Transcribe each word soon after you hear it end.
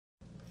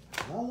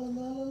La la la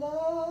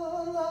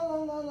la la la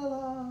la la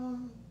la.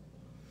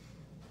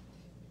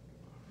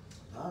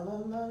 La la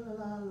la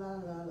la la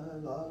la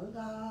la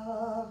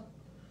la.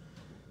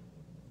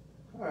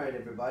 All right,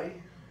 everybody.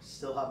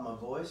 Still have my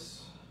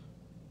voice.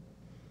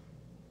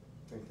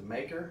 Drink the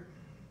maker.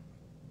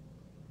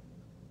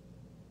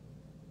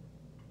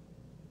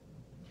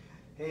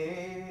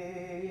 Hey,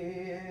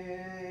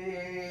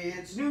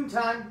 it's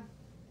noontime,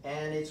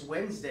 and it's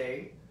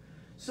Wednesday,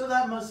 so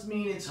that must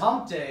mean it's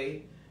hump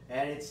day,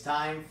 and it's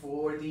time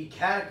for the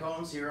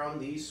catacombs here on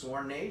the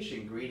Sworn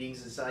Nation.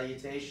 Greetings and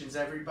salutations,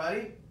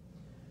 everybody.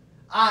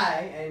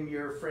 I am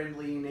your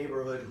friendly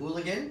neighborhood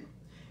hooligan,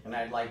 and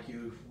I'd like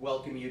to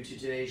welcome you to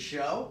today's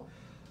show.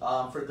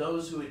 For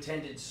those who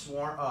attended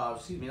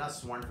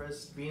Phoenix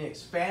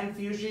Fan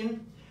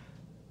Fusion,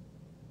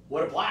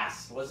 what a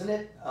blast, wasn't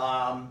it?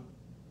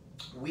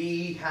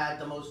 We had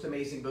the most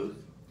amazing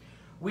booth.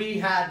 We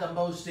had the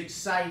most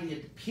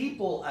excited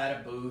people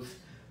at a booth,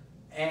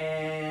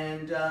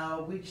 and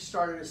we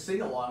started a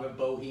sing-along of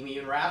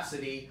Bohemian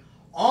Rhapsody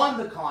on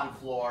the con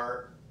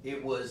floor.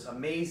 It was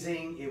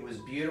amazing. It was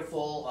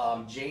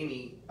beautiful.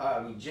 Jimmy,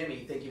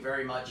 thank you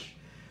very much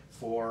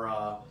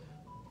for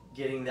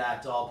getting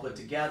that all put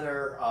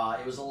together.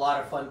 It was a lot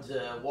of fun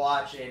to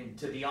watch, and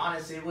to be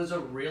honest, it was a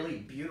really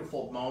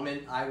beautiful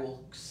moment. I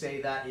will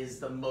say that is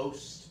the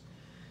most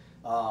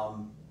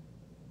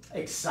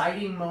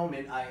exciting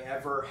moment I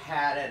ever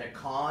had at a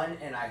con,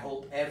 and I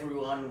hope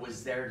everyone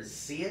was there to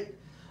see it,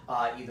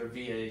 either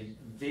via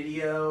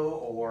video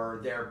or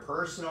there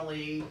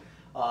personally.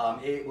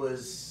 It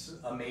was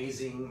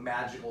amazing,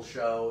 magical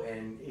show,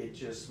 and it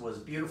just was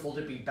beautiful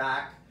to be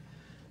back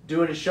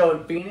doing a show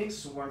in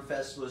Phoenix.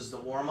 Warmfest was the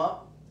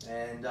warm-up,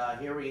 and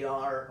here we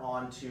are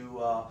on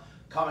to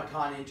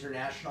Comic-Con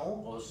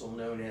International, also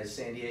known as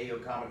San Diego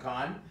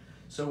Comic-Con.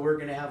 So we're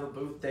going to have a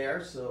booth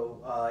there.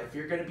 So if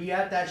you're going to be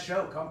at that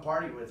show, come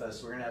party with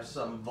us. We're going to have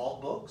some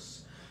vault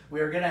books.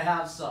 We're going to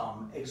have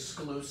some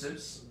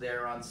exclusives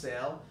there on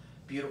sale.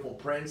 Beautiful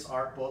prints,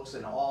 art books,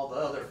 and all the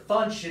other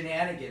fun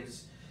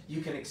shenanigans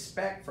you can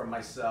expect from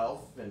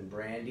myself and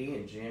Brandy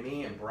and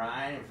Jimmy and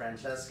Brian and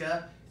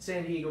Francesca at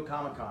San Diego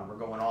Comic-Con. We're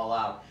going all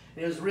out.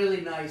 And it was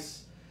really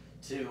nice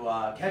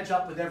to catch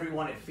up with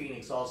everyone at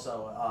Phoenix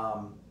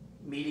also.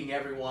 Meeting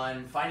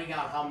everyone, finding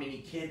out how many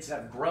kids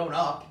have grown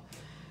up.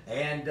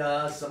 And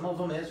some of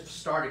them have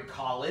started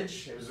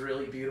college. It was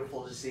really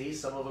beautiful to see.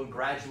 Some of them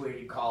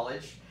graduated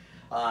college.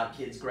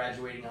 Kids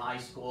graduating high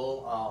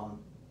school.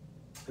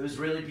 It was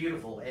really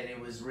beautiful, and it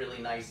was really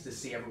nice to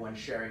see everyone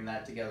sharing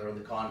that together on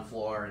the con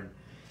floor. And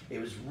it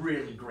was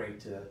really great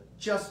to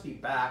just be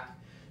back,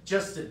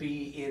 just to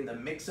be in the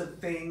mix of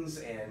things,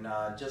 and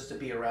just to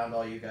be around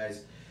all you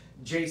guys.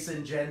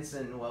 Jason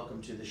Jensen,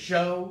 welcome to the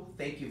show.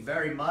 Thank you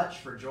very much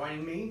for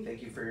joining me.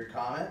 Thank you for your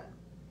comment.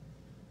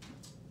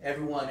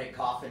 Everyone at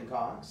Coffin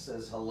Comics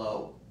says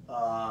hello.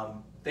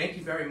 Thank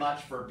you very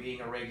much for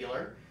being a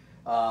regular.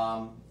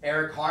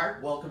 Eric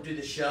Hart, welcome to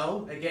the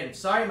show. Again,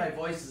 sorry my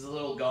voice is a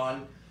little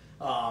gone.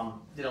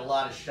 Did a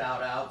lot of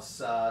shout outs,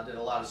 did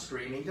a lot of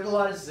screaming, did a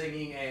lot of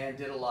singing, and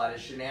did a lot of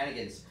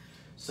shenanigans.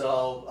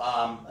 So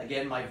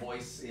again, my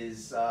voice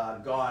is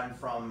gone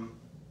from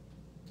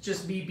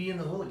just me being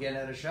the hooligan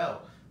at a show.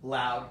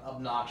 Loud,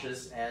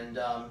 obnoxious, and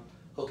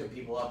hooking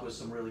people up with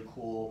some really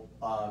cool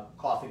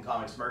Coffin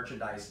Comics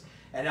merchandise.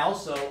 And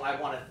also, I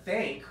want to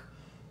thank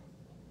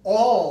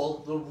all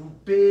the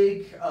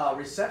big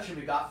reception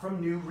we got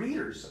from new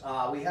readers.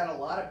 We had a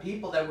lot of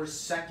people that were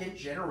second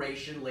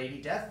generation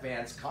Lady Death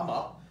fans come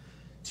up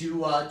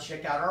to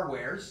check out our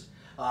wares.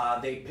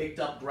 They picked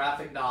up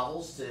graphic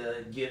novels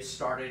to get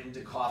started into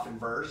Coffin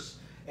verse.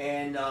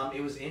 And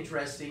it was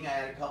interesting. I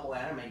had a couple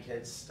anime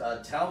kids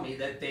tell me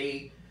that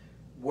they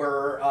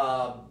were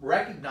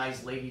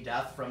recognized Lady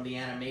Death from the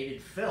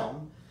animated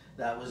film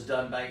that was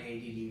done by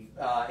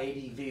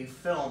ADV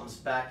Films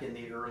back in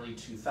the early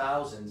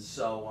 2000s.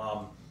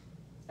 So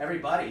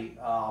everybody,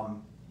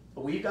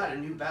 we've got a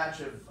new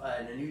batch of,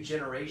 a new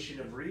generation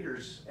of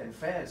readers and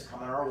fans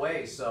coming our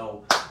way.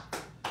 So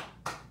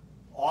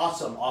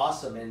awesome,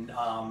 awesome. And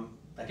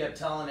I kept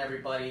telling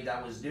everybody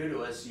that was new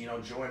to us, you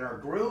know, join our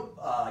group.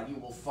 You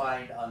will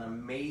find an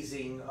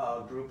amazing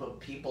group of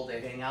people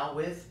to hang out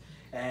with,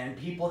 and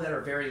people that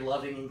are very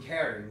loving and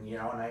caring, you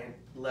know, and I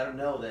let them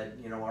know that,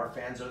 you know, our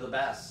fans are the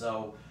best.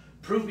 So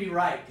prove me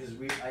right, because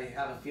I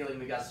have a feeling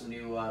we got some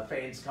new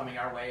fans coming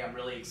our way. I'm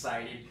really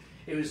excited.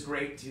 It was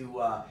great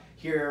to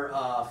hear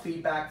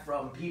feedback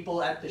from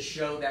people at the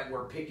show that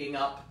were picking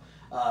up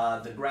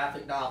the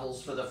graphic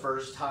novels for the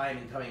first time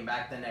and coming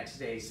back the next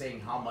day saying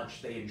how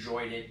much they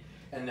enjoyed it,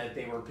 and that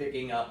they were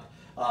picking up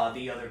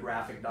the other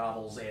graphic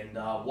novels. And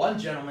one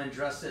gentleman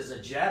dressed as a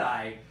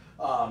Jedi,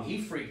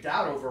 he freaked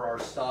out over our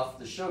stuff.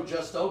 The show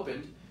just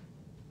opened,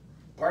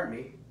 pardon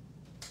me,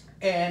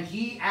 and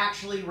he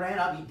actually ran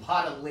up, he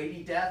bought a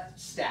Lady Death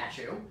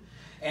statue,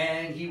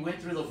 and he went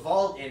through the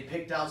vault and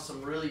picked out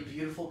some really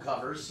beautiful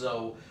covers.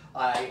 So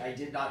I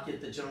did not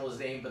get the gentleman's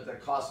name, but the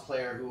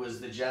cosplayer who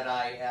was the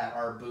Jedi at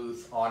our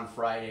booth on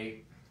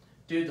Friday.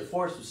 Dude, the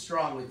force was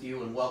strong with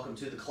you, and welcome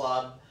to the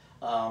club.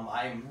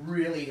 I'm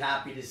really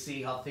happy to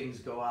see how things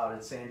go out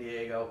at San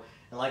Diego.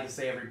 And like I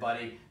say,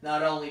 everybody,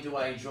 not only do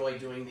I enjoy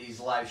doing these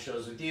live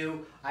shows with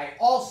you, I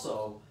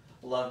also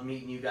love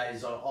meeting you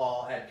guys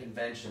all at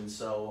conventions.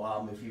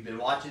 So if you've been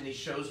watching these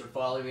shows or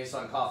following us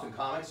on Coffin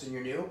Comics and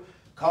you're new,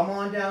 come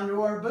on down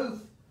to our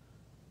booth.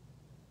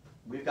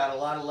 We've got a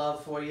lot of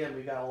love for you, and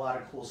we've got a lot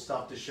of cool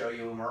stuff to show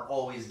you, and we're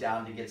always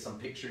down to get some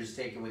pictures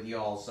taken with you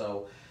all.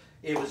 So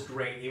it was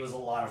great. It was a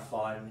lot of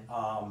fun.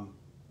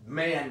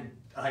 Man,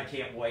 I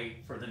can't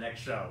wait for the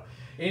next show.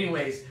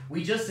 Anyways,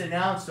 we just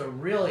announced a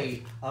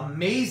really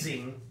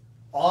amazing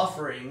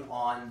offering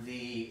on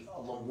the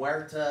La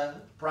Muerta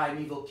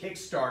Primeval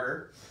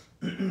Kickstarter.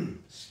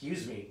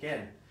 Excuse me,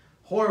 again,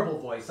 horrible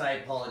voice, I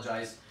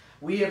apologize.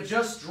 We have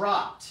just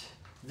dropped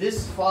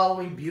this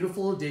following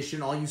beautiful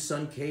edition, all you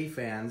Sun K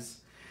fans.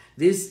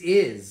 This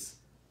is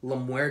La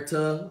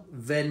Muerta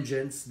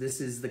Vengeance.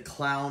 This is the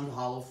Clown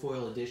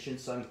Holofoil edition.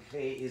 Sun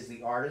K is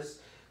the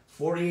artist.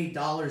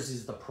 $48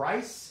 is the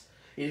price.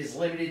 It is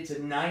limited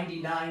to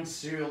 99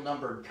 serial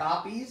numbered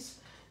copies.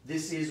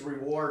 This is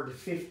reward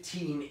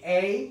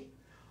 15A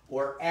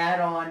or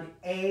add-on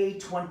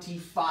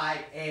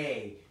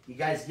A25A. You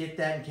guys get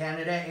that in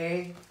Canada,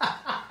 A?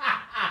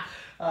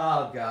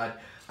 Oh, God.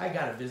 I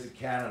got to visit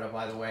Canada,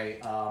 by the way.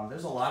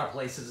 There's a lot of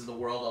places in the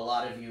world a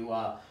lot of you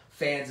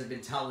fans have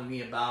been telling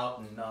me about,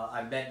 and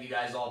I've met you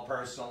guys all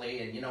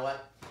personally, and you know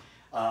what?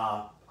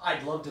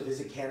 I'd love to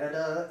visit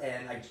Canada,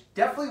 and I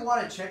definitely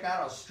want to check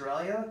out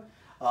Australia,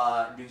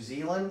 New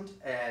Zealand,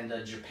 and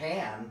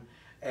Japan.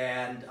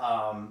 And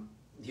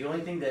the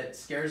only thing that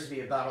scares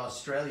me about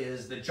Australia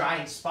is the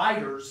giant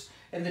spiders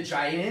and the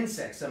giant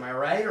insects. Am I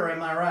right or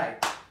am I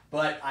right?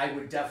 But I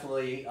would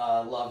definitely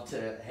love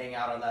to hang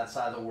out on that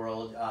side of the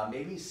world.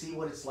 Maybe see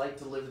what it's like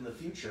to live in the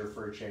future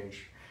for a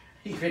change,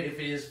 even if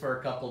it is for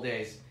a couple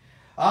days.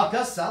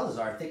 Gus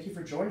Salazar, thank you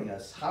for joining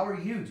us. How are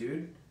you,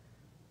 dude?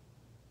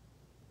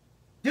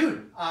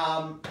 Dude,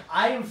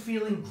 I am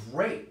feeling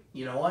great.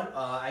 You know what?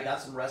 I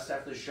got some rest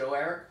after the show,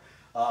 Eric.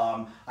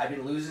 I've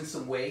been losing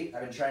some weight.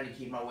 I've been trying to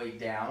keep my weight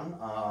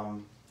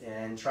down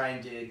and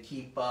trying to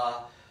keep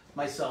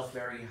myself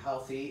very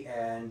healthy.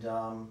 And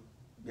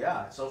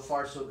yeah, so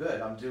far so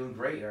good. I'm doing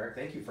great, Eric.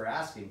 Thank you for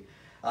asking.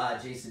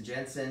 Jason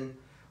Jensen,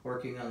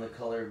 working on the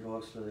colored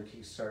books for the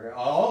Kickstarter.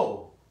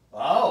 Oh!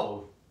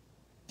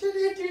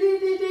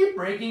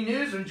 Breaking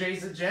news from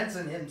Jason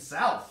Jensen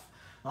himself.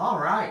 All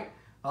right.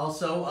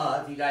 Also,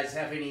 if you guys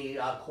have any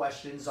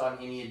questions on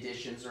any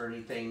editions or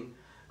anything,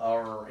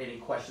 or any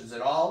questions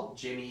at all,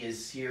 Jimmy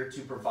is here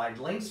to provide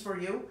links for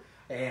you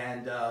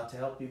and to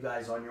help you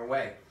guys on your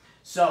way.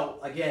 So,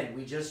 again,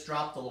 we just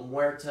dropped the La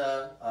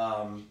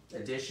Muerta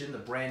edition, the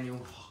brand new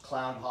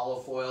Clown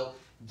Holofoil.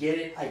 Get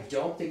it? I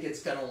don't think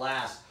it's going to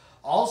last.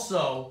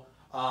 Also,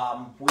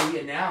 we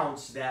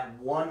announced that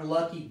one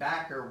lucky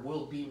backer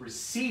will be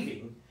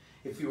receiving,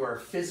 if you are a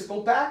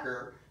physical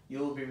backer, you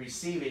will be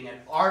receiving an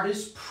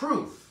artist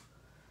proof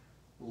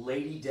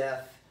Lady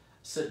Death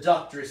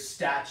Seductress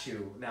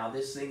statue. Now,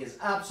 this thing is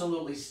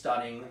absolutely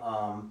stunning.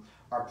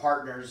 Our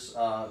partners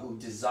who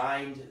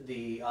designed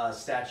the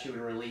statue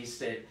and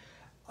released it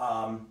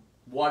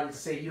wanted to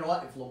say, you know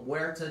what, if La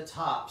Muerta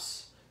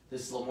tops,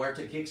 this La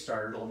Muerta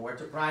Kickstarter, La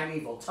Muerta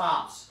Primeval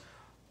tops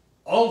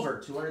over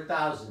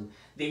 200,000,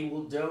 they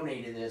will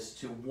donate this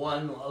to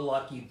one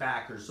lucky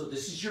backer. So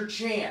this is your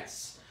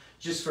chance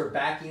just for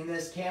backing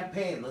this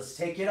campaign. Let's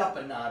take it up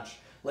a notch.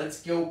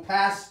 Let's go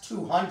past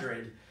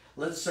 200.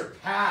 Let's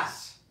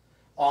surpass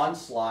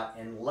Onslaught,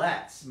 and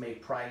let's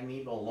make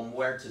Primeval La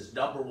Muerta's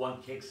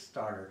 #1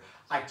 Kickstarter.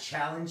 I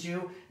challenge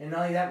you. And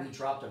not only that, we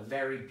dropped a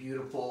very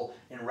beautiful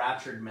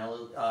Enraptured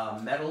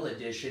metal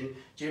edition.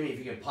 Jimmy, if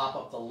you could pop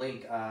up the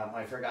link.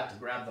 I forgot to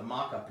grab the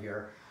mock-up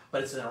here.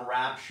 But it's an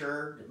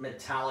Enraptured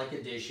metallic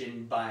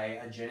edition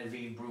by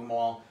Genevieve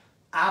Brumall.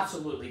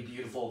 Absolutely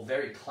beautiful,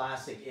 very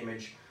classic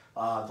image.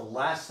 The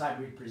last time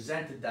we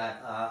presented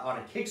that on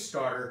a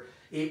Kickstarter,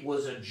 it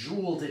was a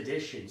jeweled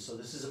edition. So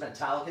this is a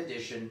metallic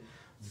edition.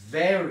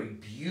 Very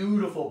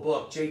beautiful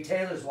book. Jay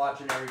Taylor's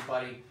watching,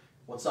 everybody.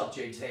 What's up,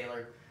 Jay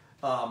Taylor?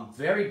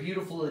 Very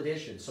beautiful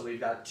edition. So we've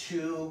got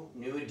 2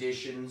 new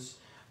editions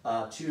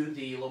to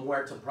the La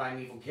Muerta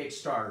Primeval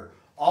Kickstarter.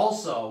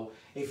 Also,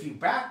 if you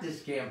back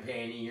this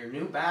campaign and you're a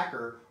new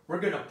backer,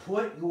 we're going to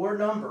put your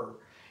number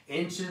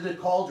into the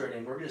cauldron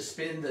and we're going to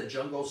spin the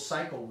Jungle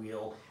Cycle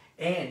wheel,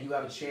 and you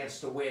have a chance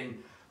to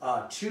win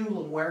 2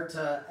 La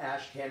Muerta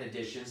Ash Can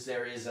editions.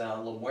 There is a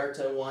La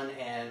Muerta one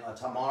and a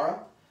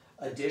Tamara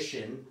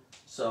edition.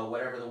 So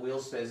whatever the wheel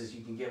spins is,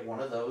 you can get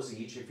one of those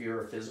each if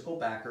you're a physical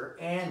backer.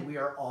 And we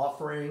are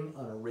offering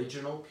an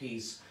original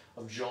piece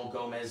of Joel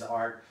Gomez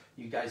art.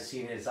 You guys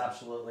seen it, it's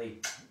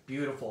absolutely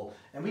beautiful.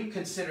 And we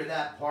consider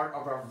that part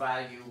of our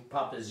value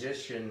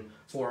proposition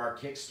for our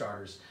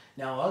Kickstarters.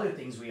 Now, other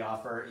things we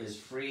offer is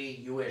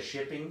free US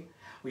shipping.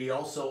 We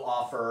also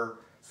offer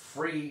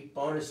free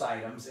bonus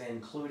items,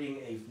 including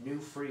a new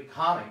free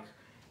comic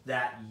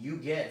that you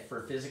get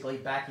for physically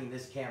backing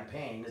this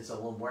campaign. It's a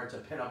La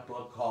Muerta pinup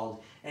book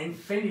called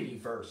Infinity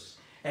Verse.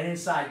 And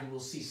inside you will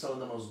see some of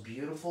the most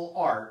beautiful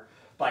art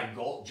by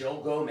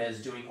Joe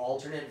Gomez doing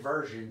alternate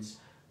versions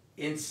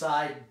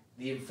inside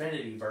the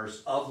Infinity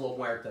Verse of La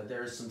Muerta.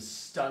 There's some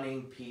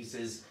stunning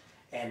pieces,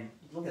 and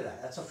look at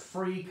that. That's a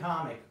free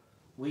comic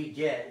you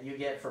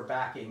get for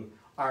backing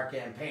our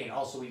campaign.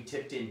 Also, we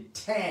tipped in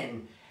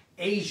 10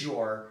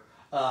 Azure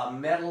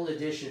metal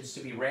editions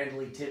to be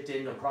randomly tipped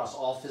in across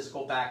all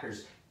physical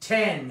backers.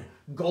 10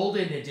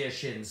 golden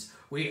editions.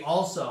 We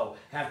also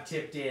have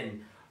tipped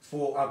in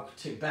for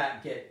tipped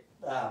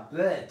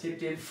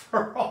in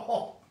for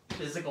all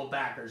physical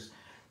backers.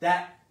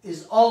 That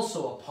is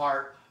also a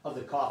part of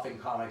the Coffin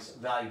Comics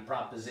value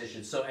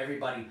proposition. So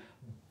everybody,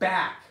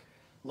 back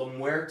La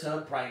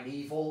Muerta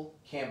Primeval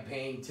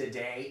campaign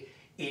today.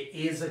 It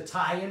is a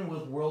tie-in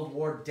with World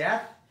War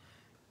Death.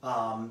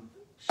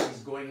 She's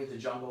going into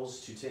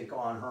jungles to take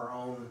on her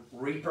own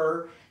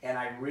Reaper, and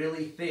I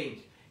really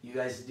think you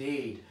guys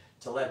need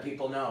to let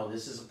people know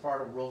this is a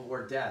part of World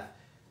War Death.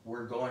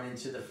 We're going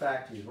into the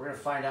factories. We're going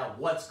to find out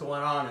what's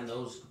going on in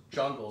those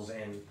jungles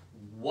and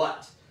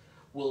what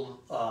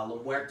will La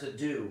Muerta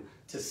do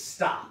to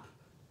stop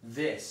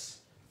this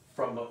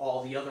from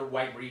all the other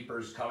White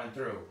Reapers coming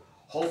through.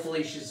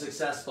 Hopefully she's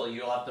successful.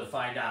 You'll have to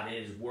find out.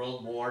 It is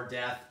World War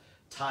Death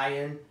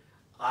tie-in.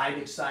 I'm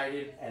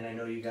excited, and I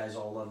know you guys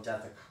all loved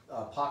Death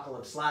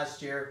Apocalypse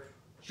last year.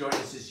 Join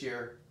us this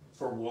year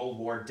for World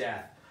War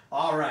Death.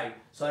 All right,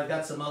 so I've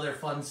got some other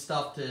fun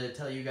stuff to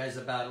tell you guys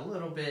about a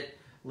little bit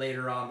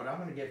later on, but I'm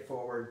going to get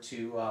forward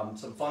to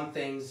some fun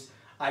things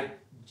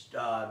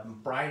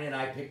Brian and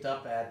I picked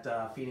up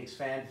at Phoenix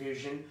Fan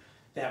Fusion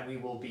that we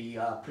will be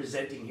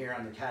presenting here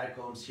on the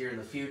Catacombs here in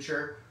the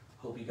future.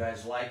 Hope you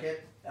guys like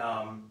it.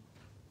 I'm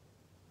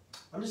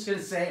just going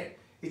to say it.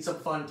 It's a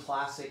fun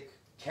classic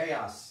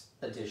Chaos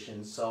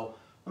edition, so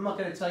I'm not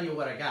going to tell you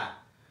what I got,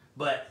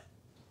 but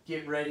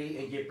get ready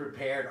and get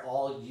prepared,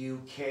 all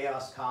you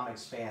Chaos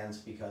Comics fans,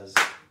 because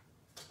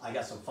I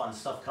got some fun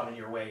stuff coming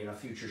your way in a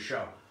future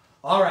show.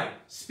 All right,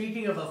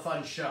 speaking of a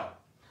fun show,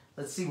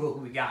 let's see what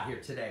we got here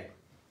today.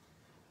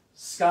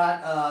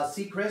 Scott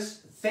Seacrest,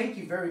 thank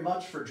you very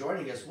much for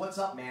joining us. What's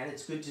up, man?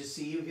 It's good to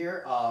see you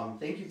here.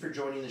 Thank you for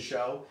joining the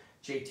show.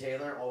 Jay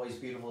Taylor, always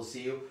beautiful to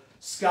see you.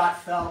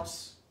 Scott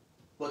Phelps,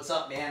 what's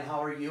up, man?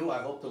 How are you? I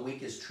hope the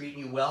week is treating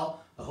you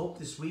well. I hope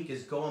this week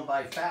is going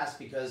by fast,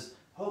 because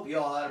I hope you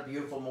all had a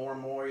beautiful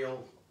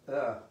Memorial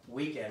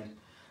weekend.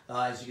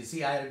 As you can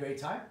see, I had a great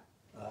time.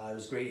 It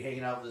was great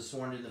hanging out with the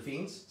Sworn and the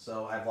Fiends,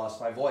 so I've lost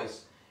my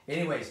voice.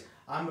 Anyways,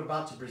 I'm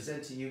about to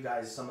present to you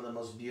guys some of the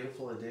most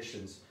beautiful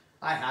editions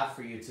I have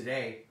for you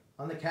today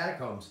on the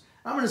Catacombs.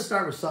 I'm going to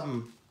start with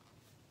something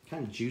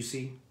kind of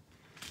juicy,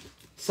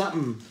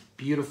 something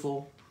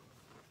beautiful.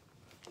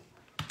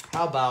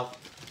 How about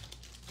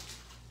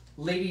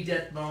Lady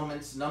Death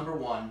Moments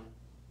 #1,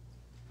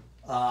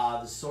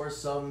 the Source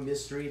Song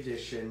Mystery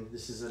Edition.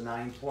 This is a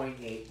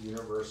 9.8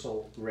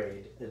 Universal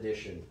Grade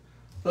Edition.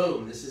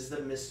 Boom, this is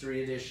the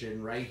Mystery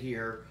Edition right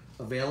here.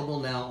 Available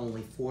now,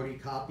 only 40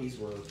 copies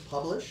were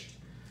published.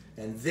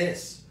 And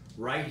this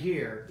right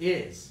here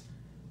is,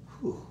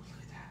 whew,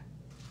 look at that.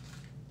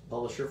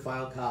 Publisher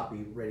file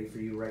copy ready for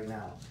you right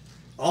now.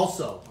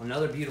 Also,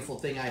 another beautiful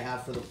thing I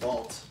have for the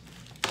vault.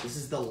 This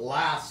is the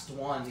last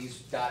one. These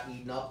got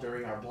eaten up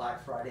during our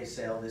Black Friday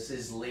sale. This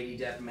is Lady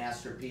Death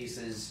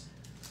Masterpieces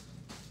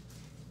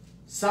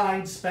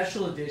signed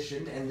special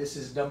edition, and this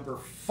is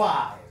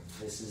 #5.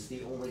 This is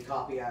the only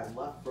copy I have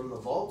left from the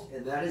vault,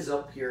 and that is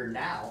up here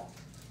now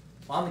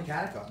on the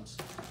Catacombs.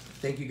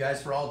 Thank you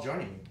guys for all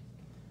joining me.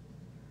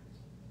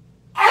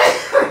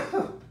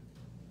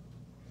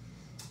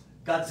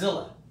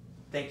 Godzilla,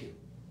 thank you.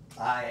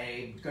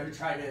 I'm going to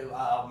try to,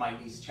 my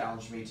niece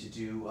challenged me to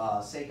do,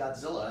 say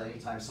Godzilla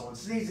anytime someone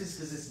sneezes,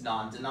 because it's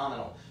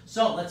non-denominational.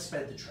 So let's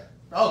spread the trip.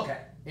 Okay,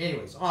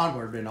 anyways,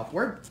 onward and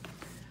upward.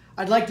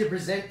 I'd like to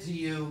present to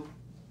you,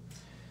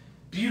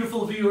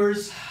 beautiful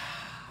viewers,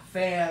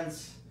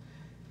 fans,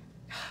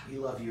 we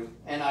love you,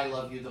 and I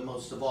love you the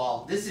most of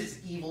all. This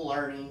is Evil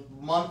Learning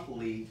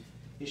Monthly,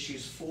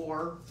 issues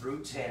 4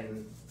 through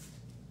 10,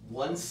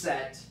 one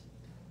set,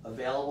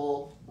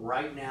 available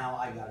right now.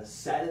 I got a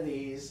set of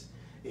these.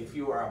 If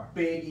you are a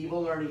big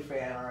Evil Learning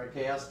fan or a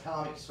Chaos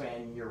Comics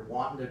fan, and you're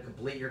wanting to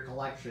complete your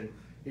collection,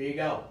 here you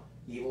go.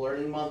 Evil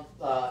Learning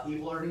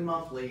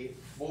Monthly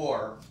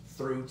 4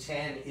 through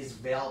 10 is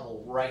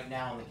available right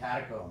now in the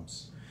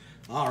Catacombs.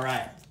 All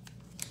right.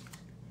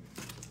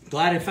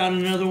 Glad I found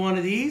another one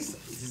of these.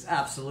 This is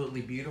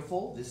absolutely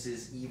beautiful. This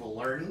is Evil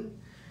Learning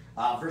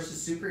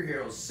versus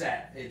Superheroes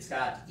set. It's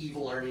got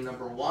Evil Learning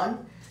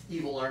 #1,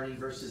 Evil Learning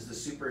versus the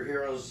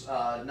Superheroes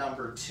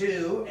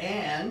 #2,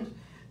 and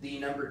the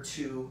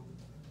 #2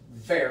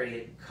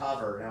 variant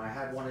cover. Now, I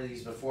had one of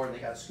these before and they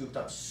got scooped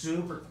up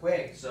super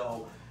quick,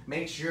 so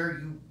make sure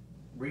you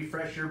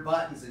refresh your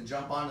buttons and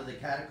jump onto the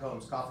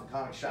Catacombs,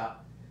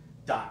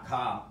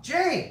 CoffinComicsShop.com.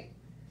 Jay!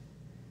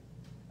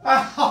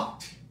 Oh,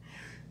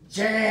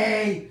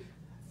 Jay!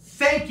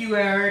 Thank you,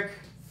 Eric.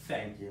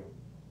 Thank you.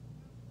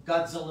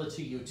 Godzilla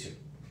to you too.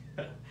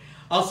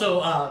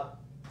 Also,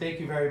 thank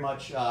you very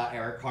much,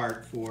 Eric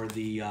Hart, for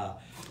the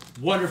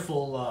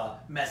wonderful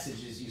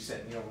messages you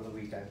sent me over the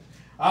weekend.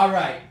 All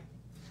right.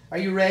 Are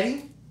you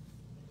ready?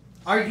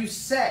 Are you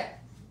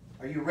set?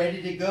 Are you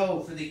ready to go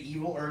for the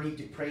Evil Ernie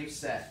Depraved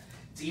set?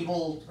 It's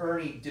Evil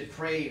Ernie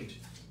Depraved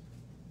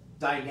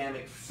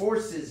Dynamic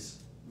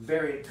Forces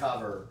variant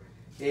cover.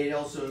 It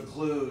also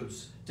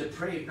includes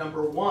Depraved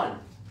number 1,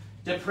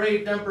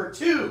 Depraved number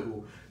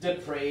 2,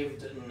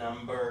 Depraved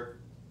number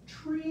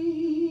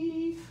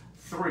 3.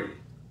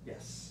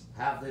 Yes,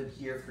 have them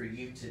here for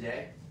you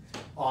today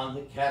on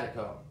the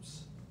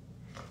Catacombs.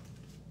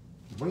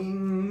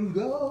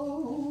 Wingo,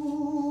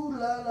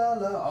 la la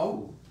la.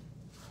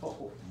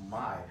 Oh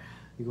my.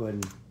 You go ahead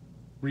and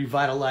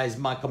revitalize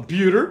my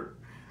computer.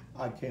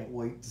 I can't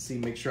wait to see,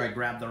 make sure I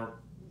grab the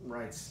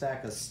right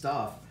stack of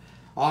stuff.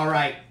 All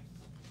right,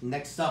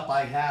 next up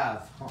I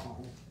have,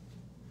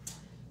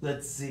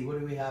 let's see, what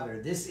do we have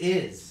here? This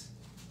is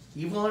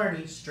Evil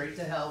Ernie Straight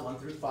to Hell 1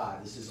 through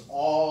 5. This is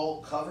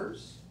all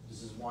covers.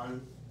 This is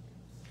 1,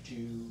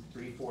 2,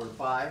 3, 4, and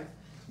 5.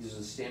 These are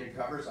the standard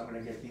covers. I'm going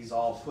to get these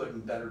all put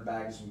in better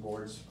bags and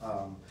boards.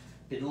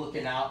 Been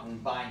looking out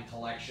and buying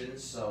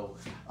collections, so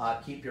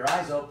keep your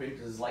eyes open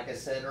because, like I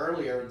said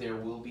earlier, there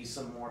will be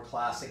some more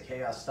classic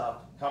chaos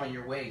stuff coming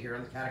your way here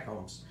in the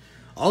Catacombs.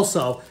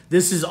 Also,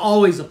 this is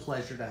always a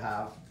pleasure to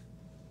have.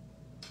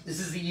 This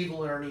is the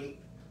Evil Ernie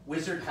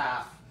Wizard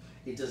half.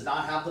 It does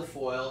not have the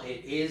foil.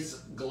 It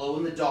is glow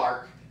in the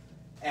dark,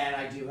 and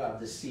I do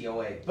have the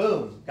COA.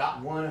 Boom!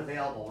 Got one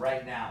available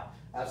right now.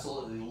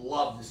 Absolutely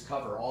love this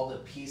cover. All the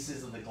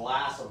pieces of the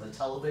glass on the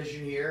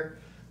television here,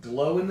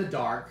 glow in the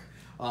dark.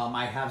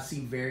 I have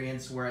seen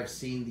variants where I've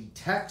seen the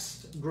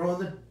text glow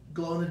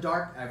in the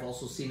dark. I've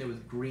also seen it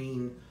with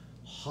green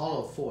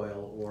hollow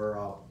foil,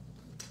 or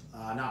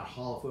not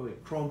hollow foil,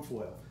 chrome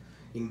foil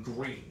in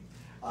green.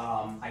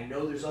 I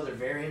know there's other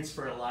variants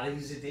for a lot of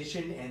these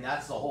editions, and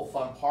that's the whole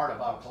fun part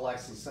about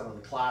collecting some of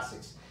the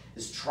classics,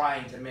 is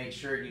trying to make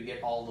sure you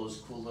get all those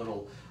cool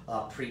little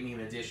premium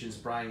editions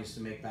Brian used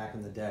to make back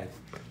in the day.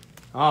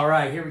 All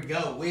right, here we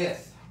go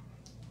with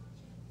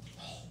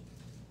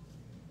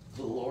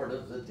the Lord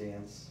of the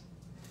Dance.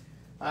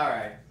 All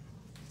right,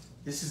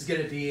 this is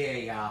going to be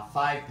a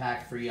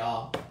 5-pack for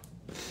y'all.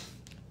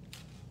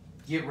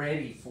 Get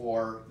ready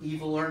for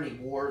Evil Ernie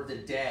War of the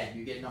Dead.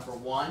 You get number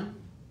 1.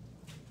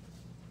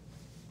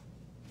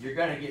 You're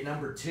going to get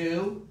number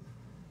 2.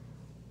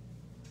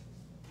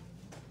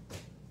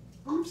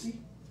 Oopsie.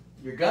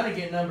 You're going to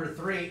get number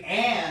 3,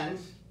 and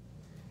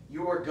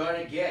you are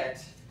going to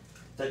get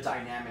the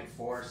Dynamic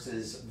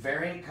Forces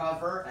variant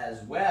cover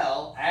as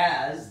well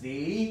as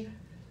the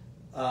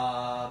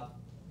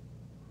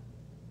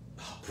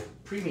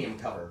premium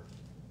cover.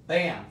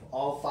 Bam!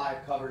 All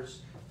 5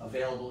 covers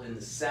available in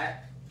the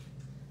set.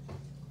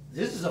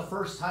 This is the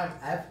first time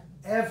I've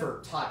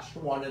ever touched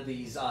one of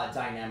these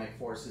Dynamic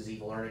Forces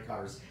Evil Ernie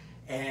covers,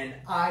 and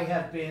I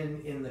have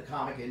been in the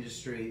comic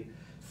industry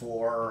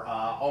for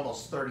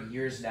almost 30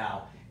 years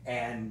now,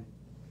 and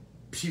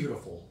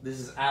beautiful. This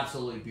is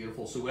absolutely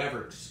beautiful. So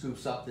whoever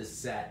scoops up this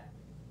set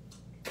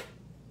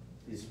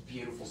is a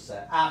beautiful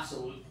set.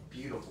 Absolute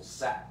beautiful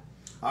set.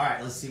 All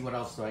right, let's see what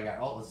else do I got.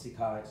 Oh, let's see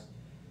comics.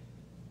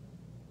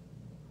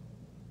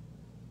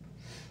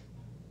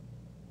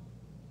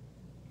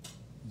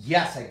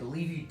 Yes, I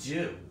believe you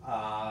do.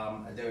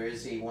 There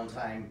is a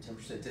one-time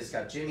 10%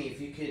 discount. Jimmy,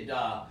 if you could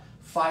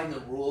find the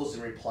rules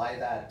and reply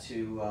that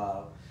to,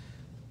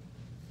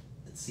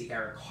 let's see,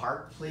 Eric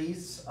Hart,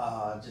 please,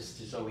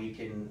 just so he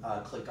can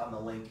click on the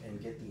link and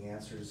get the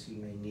answers he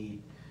may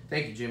need.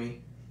 Thank you,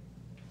 Jimmy.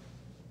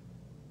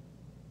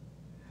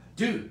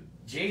 Dude,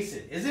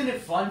 Jason, isn't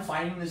it fun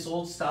finding this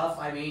old stuff?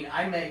 I mean,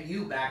 I met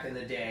you back in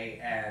the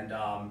day, and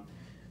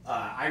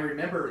I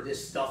remember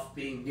this stuff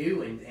being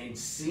new and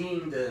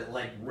seeing the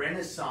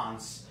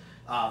renaissance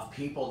of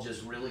people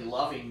just really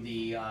loving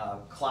the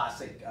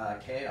classic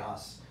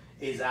chaos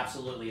is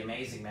absolutely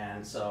amazing,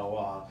 man.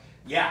 So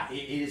yeah,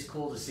 it is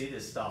cool to see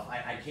this stuff.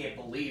 I can't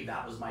believe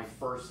that was my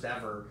first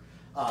ever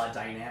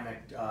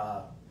Dynamic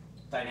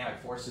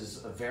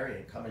Forces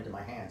variant come into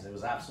my hands. It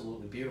was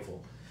absolutely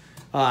beautiful.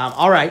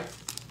 All right,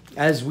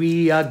 as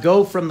we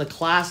go from the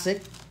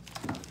classic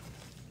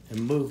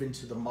and move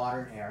into the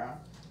modern era,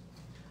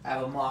 I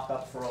have a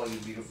mock-up for all you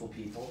beautiful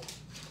people.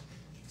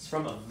 It's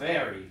from a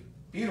very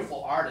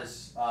beautiful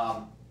artist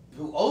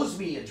who owes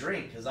me a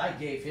drink because I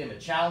gave him a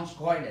challenge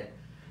coin at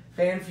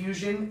Fan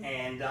Fusion,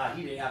 and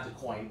he didn't have the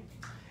coin.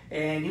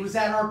 And he was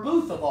at our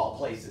booth, of all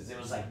places. It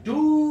was like,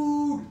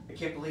 dude, I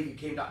can't believe you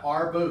came to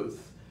our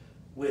booth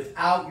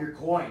without your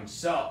coin.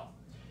 So,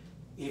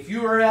 if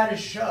you are at a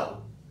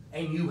show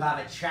and you have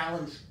a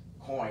challenge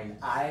coin,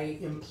 I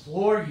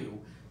implore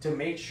you to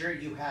make sure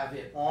you have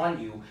it on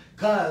you,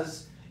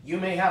 because you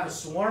may have a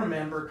sworn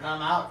member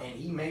come out and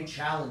he may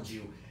challenge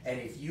you. And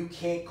if you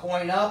can't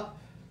coin up,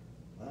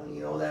 well,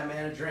 you owe that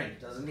man a drink.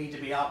 Doesn't need to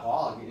be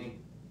alcoholic. It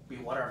can be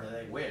whatever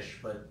they wish.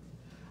 But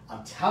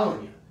I'm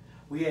telling you,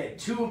 we had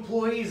 2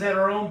 employees at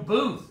our own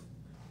booth.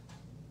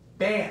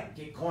 Bam,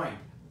 get coined.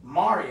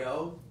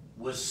 Mario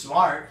was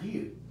smart.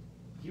 He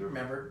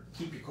remembered,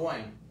 keep your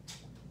coin.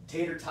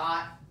 Tater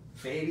Tot,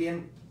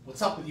 Fabian,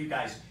 What's up with you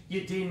guys?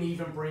 You didn't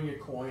even bring your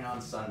coin on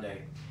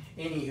Sunday.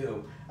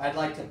 Anywho, I'd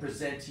like to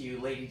present to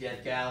you Lady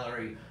Death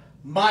Gallery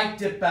Mike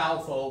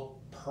DeBalfo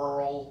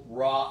Pearl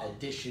Raw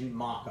Edition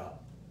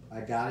mock-up.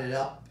 I got it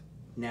up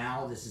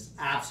now. This is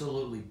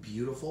absolutely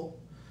beautiful.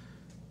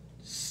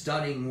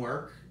 Stunning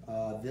work.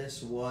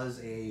 This was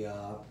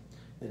a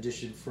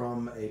edition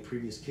from a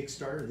previous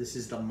Kickstarter. This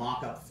is the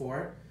mock-up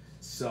for it.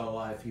 So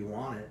if you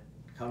want it,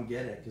 come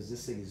get it, because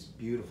this thing is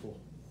beautiful.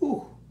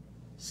 Whew.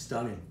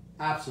 Stunning.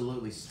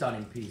 Absolutely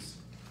stunning piece.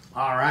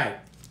 All right.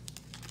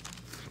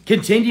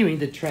 Continuing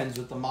the trends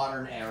with the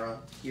modern era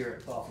here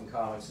at Coffin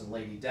Comics and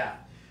Lady Death.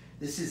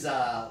 This is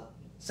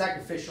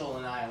Sacrificial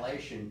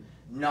Annihilation,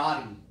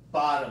 Naughty,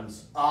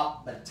 Bottoms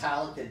Up,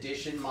 Metallic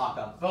Edition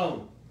mock-up.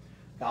 Boom.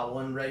 Got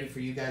one ready for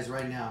you guys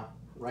right now.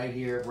 Right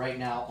here, right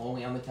now,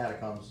 only on the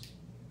Catacombs.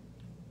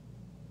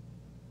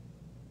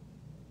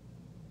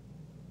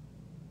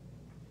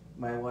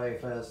 My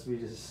wife asked me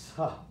to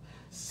stop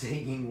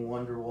singing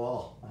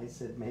Wonderwall. I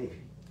said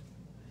maybe.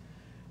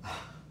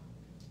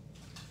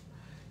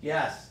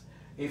 Yes,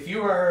 if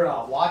you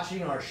are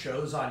watching our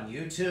shows on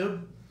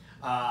YouTube,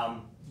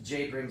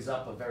 Jay brings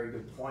up a very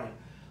good point.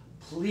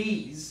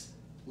 Please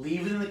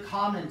leave it in the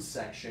comments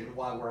section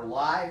while we're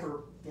live,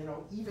 or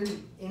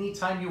even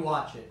anytime you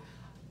watch it.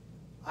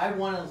 I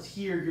want to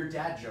hear your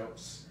dad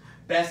jokes.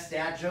 Best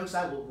dad jokes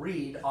I will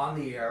read on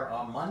the air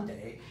on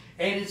Monday.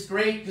 And it's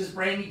great because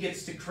Brandy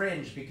gets to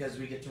cringe because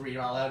we get to read it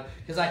all out.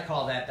 Because I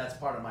call that's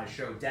part of my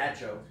show, Dad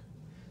Joke.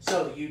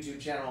 So the YouTube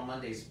channel on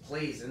Mondays,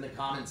 please, in the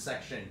comments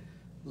section,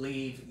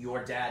 leave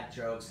your dad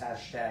jokes,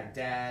 hashtag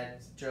dad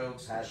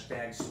jokes,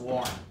 hashtag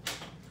sworn.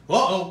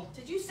 Uh-oh.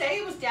 Did you say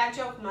it was Dad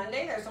Joke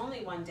Monday? There's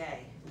only one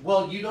day.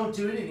 Well, you don't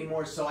do it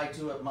anymore, so I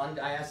do it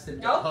Monday. I asked them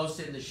to post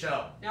it in the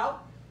show. Nope.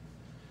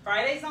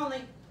 Fridays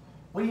only.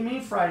 What do you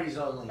mean Fridays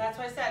only? That's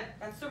what I said.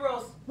 That's the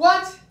rules.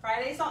 What?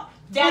 Fridays only.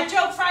 Dad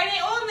Joke Friday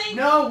only.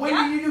 No, when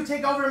do you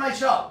take over my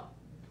show?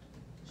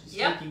 She's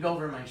taking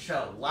over my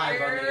show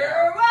live on the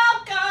air. You're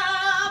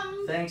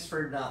welcome. Thanks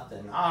for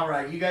nothing. All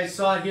right, you guys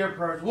saw it here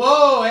first.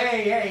 Whoa,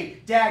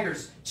 hey,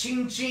 daggers.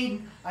 Ching,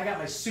 ching. I got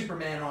my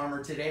Superman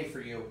armor today for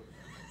you.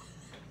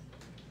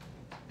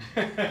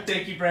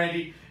 Thank you,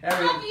 Brandy.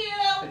 Love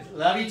you.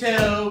 Love you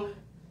too.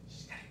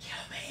 She's gonna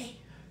kill me.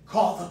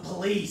 Call the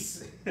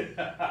police.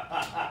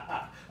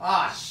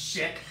 Ah,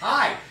 shit.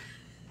 Hi.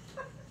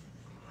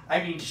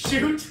 I mean,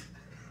 shoot.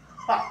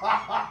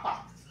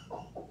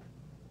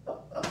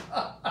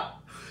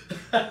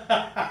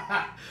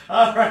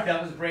 All right,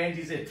 that was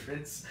Brandy's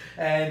entrance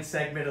and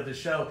segment of the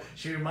show.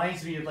 She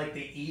reminds me of like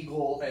the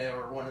eagle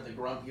or one of the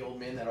grumpy old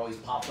men that always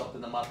pops up in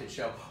the Muppet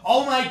Show.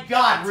 Oh my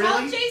God, really?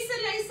 Tell Jason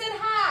I said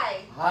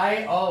hi.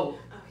 Hi. Oh, okay.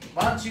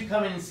 Why don't you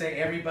come in and say,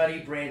 everybody,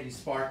 Brandy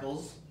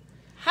Sparkles.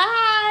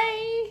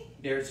 Hi.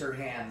 There's her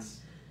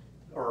hands,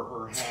 or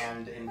her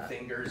hand and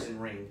fingers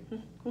and ring.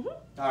 Mm-hmm.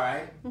 All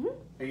right. Mm-hmm.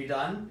 Are you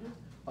done? Mm-hmm.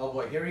 Oh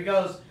boy, here he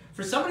goes.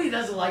 For somebody who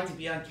doesn't like to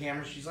be on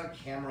camera, she's on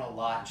camera a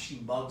lot.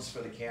 She mugs for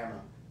the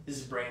camera. This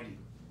is Brandy.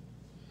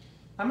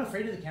 I'm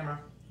afraid of the camera.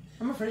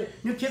 I'm afraid.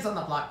 New kids on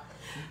the block.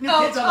 New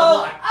kids on the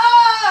block.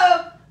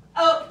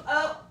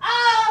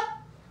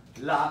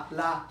 La,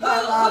 la, la,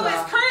 la, who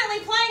is currently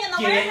playing in the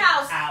Get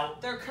warehouse?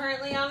 Out. They're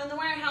currently out in the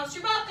warehouse.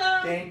 You're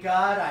welcome. Thank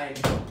God I'm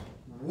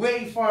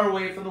way far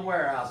away from the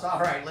warehouse. All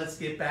right, let's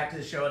get back to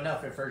the show.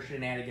 Enough of her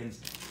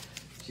shenanigans.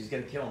 She's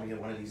going to kill me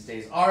one of these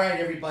days. All right,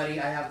 everybody.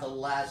 I have the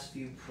last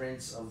few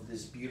prints of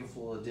this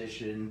beautiful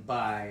edition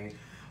by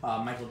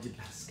Michael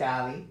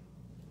DePascali.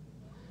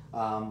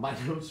 My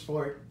notes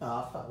for it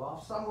fell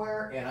off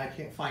somewhere, and I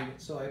can't find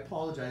it, so I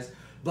apologize.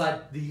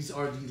 But these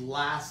are the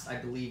last, I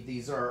believe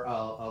these are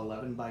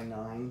 11 by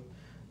 9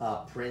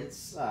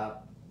 prints,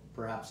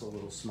 perhaps a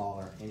little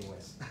smaller.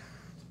 Anyways,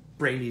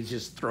 Brady's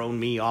just thrown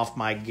me off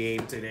my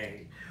game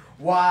today.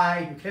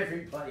 Why,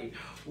 everybody?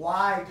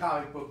 Why,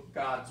 comic book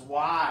gods?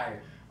 Why?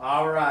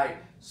 All right,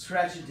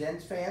 Scratch and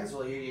Dent fans,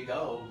 well, here you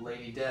go.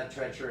 Lady Death,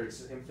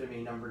 Treacherous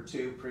Infamy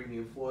 #2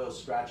 Premium Foil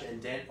Scratch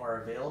and Dent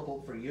are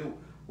available for you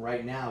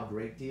right now.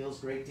 Great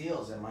deals,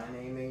 and my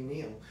name ain't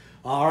Neil.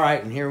 All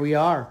right, and here we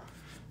are.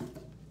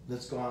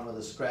 Let's go on with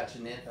a Scratch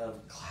and Dent of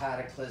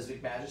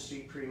Cataclysmic Majesty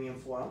Premium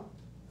Foil.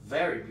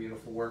 Very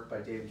beautiful work by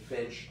David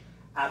Finch.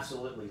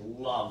 Absolutely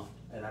love,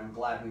 and I'm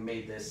glad we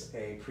made this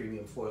a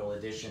premium foil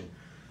edition.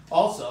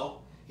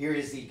 Also, here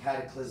is the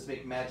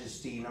Cataclysmic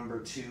Majesty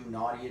 #2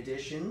 Naughty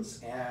Editions,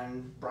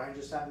 and Brian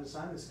just happened to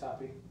sign this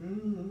copy.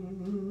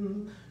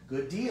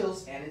 Good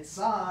deals, and it's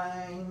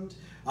signed.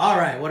 All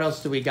right, what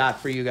else do we got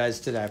for you guys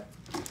today?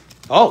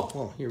 Oh,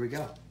 well, here we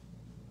go.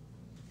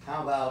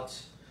 How about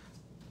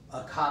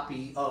a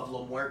copy of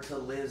La Muerta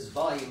Lives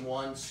Volume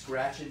 1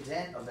 Scratch and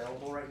Dent,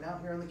 available right now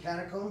here in the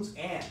Catacombs,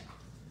 and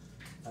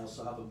I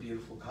also have a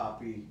beautiful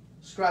copy,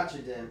 Scratch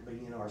and Dent, but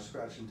you know our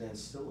Scratch and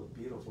Dents still look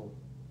beautiful.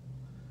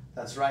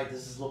 That's right,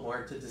 this is La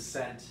Muerta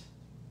Descent,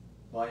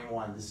 Volume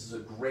 1. This is a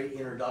great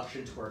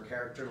introduction to our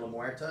character, La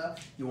Muerta.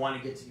 You want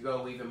to get to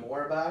know even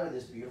more about her,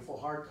 this beautiful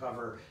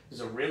hardcover is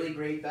a really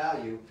great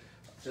value.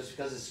 Just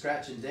because it's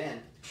Scratch and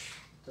Dent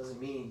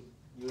doesn't mean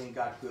you ain't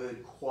got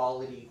good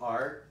quality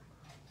art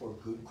or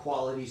good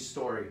quality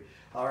story.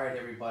 All right,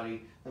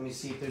 everybody. Let me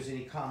see if there's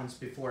any comments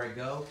before I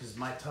go, because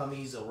my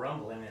tummy's a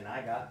rumbling, and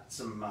I got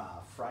some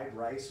fried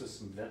rice with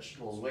some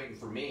vegetables waiting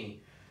for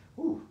me.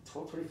 Ooh,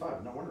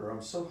 12:25. No wonder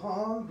I'm so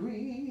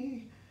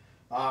hungry.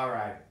 All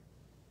right.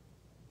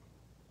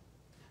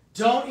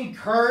 Don't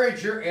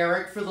encourage her,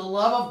 Eric, for the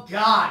love of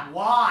God.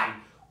 Why?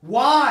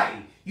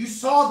 Why? You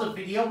saw the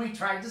video. We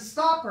tried to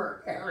stop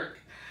her, Eric.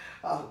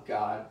 Oh,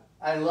 God.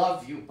 I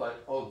love you,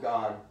 but, oh,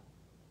 God.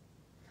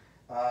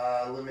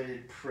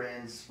 Limited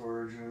prints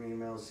for June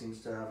email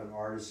seems to have an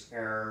artist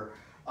error.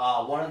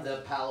 One of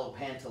the Palo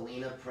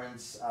Pantalina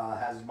prints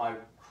has my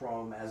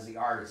Chrome as the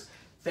artist.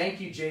 Thank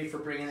you, Jay, for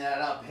bringing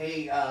that up.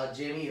 Hey,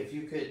 Jimmy, if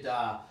you could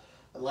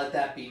let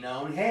that be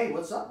known. Hey,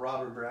 what's up,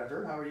 Robert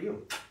Bradford? How are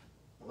you?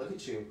 Look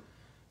at you.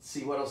 Let's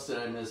see, what else did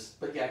I miss?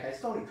 But yeah,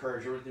 guys, don't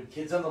encourage her with new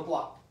kids on the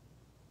block.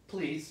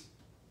 Please.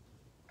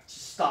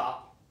 Just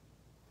stop.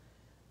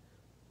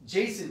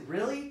 Jason,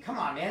 really? Come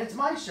on, man. It's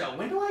my show.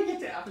 When do I get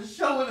to have a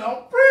show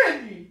without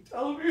Brandy?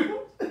 Tell me.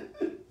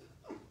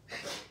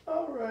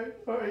 All right.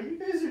 You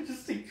guys are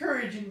just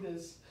encouraging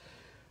this.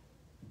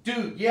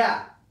 Dude,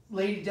 yeah.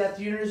 Lady Death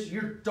Universe,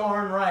 you're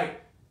darn right.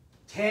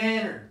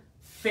 Tanner,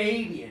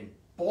 Fabian,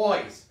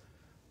 boys.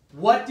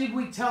 What did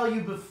we tell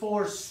you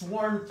before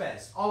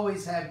Swarmfest?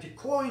 Always have your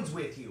coins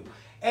with you.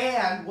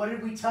 And what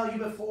did we tell you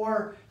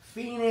before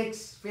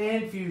Phoenix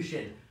Fan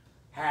Fusion?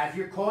 Have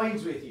your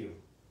coins with you.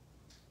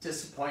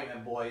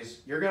 Disappointment,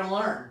 boys. You're going to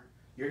learn.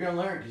 You're going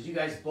to learn because you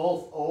guys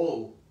both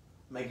owe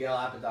Miguel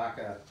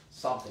Apodaca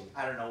something.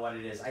 I don't know what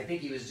it is. I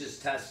think he was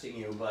just testing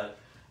you, but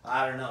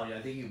I don't know.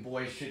 I think you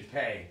boys should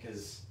pay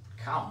because,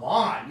 come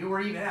on, you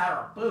were even at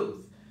our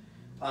booth.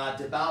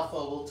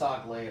 DeBalfo, we'll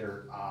talk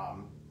later.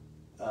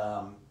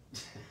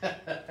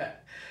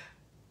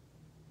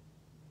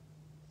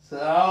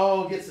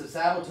 So, get some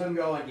Sabaton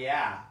going.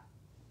 Yeah.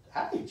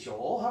 Hi,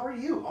 Joel. How are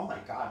you? Oh, my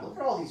God. Look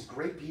at all these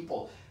great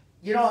people.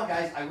 You know what,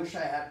 guys? I wish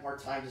I had more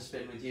time to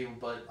spend with you,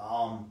 but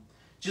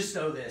just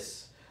know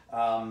this.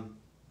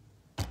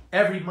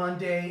 Every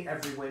Monday,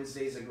 every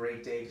Wednesday is a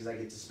great day because I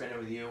get to spend it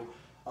with you.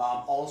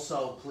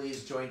 Also,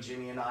 please join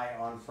Jimmy and I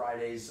on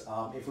Fridays.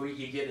 If we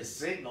could get a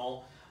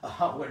signal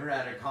when we're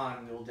at a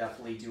con, we'll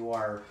definitely do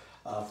our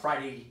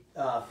Friday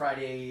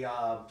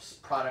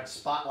product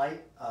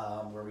spotlight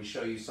where we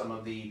show you some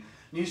of the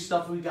new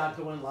stuff we got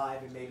going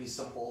live and maybe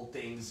some old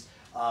things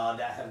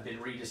that have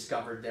been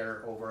rediscovered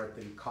there over at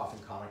the Coffin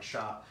Comics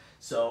shop.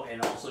 So,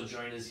 and also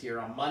join us here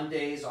on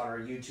Mondays on our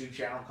YouTube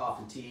channel,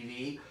 Coffin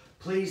TV.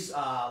 Please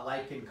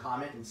like and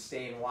comment and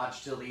stay and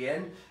watch till the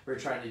end. We're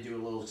trying to do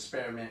a little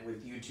experiment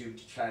with YouTube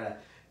to try to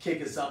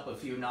kick us up a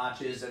few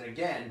notches. And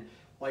again,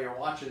 while you're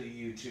watching the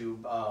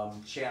YouTube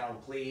channel,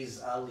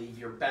 please leave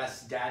your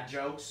best dad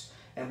jokes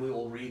and we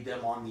will read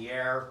them on the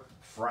air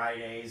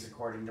Fridays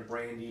according to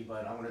Brandy,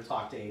 but I'm going to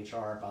talk to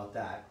HR about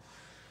that.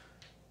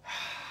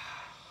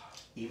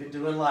 Even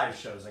doing live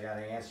shows, I got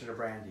to answer to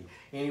Brandy.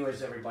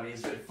 Anyways, everybody,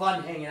 it's been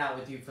fun hanging out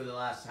with you for the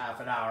last half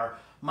an hour.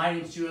 My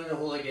name's Julian the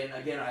Hooligan.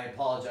 Again, I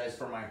apologize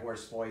for my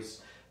hoarse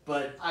voice,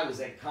 but I was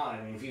at con.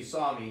 I mean, if you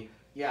saw me,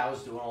 yeah, I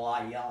was doing a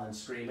lot of yelling,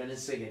 screaming, and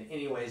singing.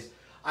 Anyways,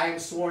 I am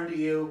sworn to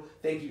you.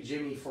 Thank you,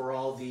 Jimmy, for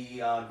all the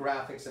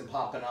graphics and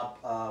popping up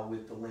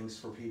with the links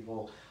for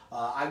people.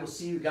 I will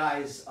see you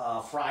guys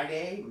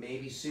Friday,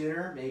 maybe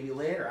sooner, maybe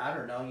later. I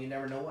don't know. You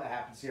never know what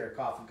happens here at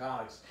Coffin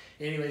Comics.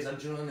 Anyways, I'm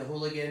Julian the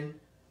Hooligan.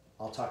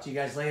 I'll talk to you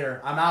guys later.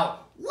 I'm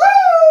out.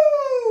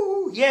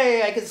 Woo!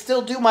 Yay, I can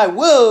still do my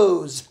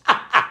woos.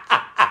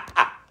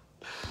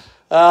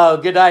 Oh,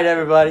 good night,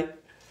 everybody.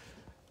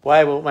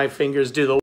 Why won't my fingers do the